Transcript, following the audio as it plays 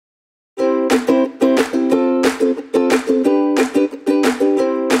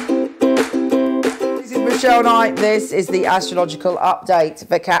This is Michele Knight. This is the astrological update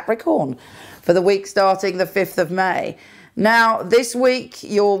for Capricorn for the week starting the 5th of May. Now, this week,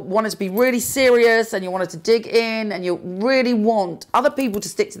 you'll want it to be really serious and you want it to dig in and you really want other people to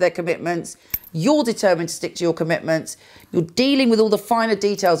stick to their commitments. You're determined to stick to your commitments. You're dealing with all the finer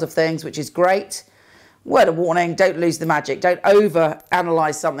details of things, which is great. Word of warning, don't lose the magic. Don't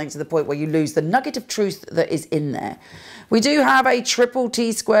over-analyze something to the point where you lose the nugget of truth that is in there. We do have a triple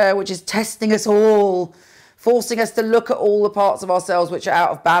T square, which is testing us all, forcing us to look at all the parts of ourselves which are out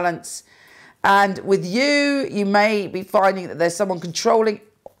of balance. And with you, you may be finding that there's someone controlling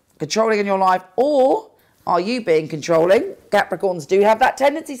in your life, or are you being controlling? Capricorns do have that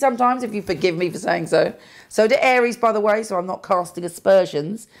tendency sometimes, if you forgive me for saying so. So do Aries, by the way, so I'm not casting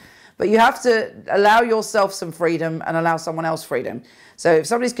aspersions. But you have to allow yourself some freedom and allow someone else freedom. So if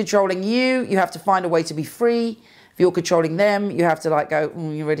somebody's controlling you, you have to find a way to be free. If you're controlling them, you have to like go,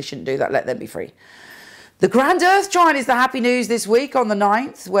 you really shouldn't do that, let them be free. The Grand Earth Trine is the happy news this week on the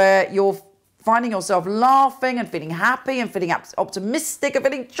 9th, where you're finding yourself laughing and feeling happy and feeling optimistic and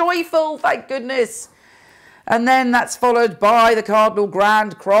feeling joyful, thank goodness. And then that's followed by the Cardinal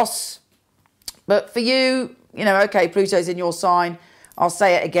Grand Cross. But for you, you know, okay, Pluto's in your sign. I'll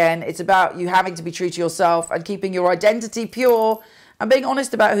say it again. It's about you having to be true to yourself and keeping your identity pure and being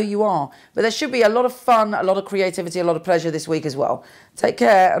honest about who you are. But there should be a lot of fun, a lot of creativity, a lot of pleasure this week as well. Take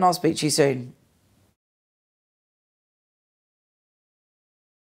care, and I'll speak to you soon.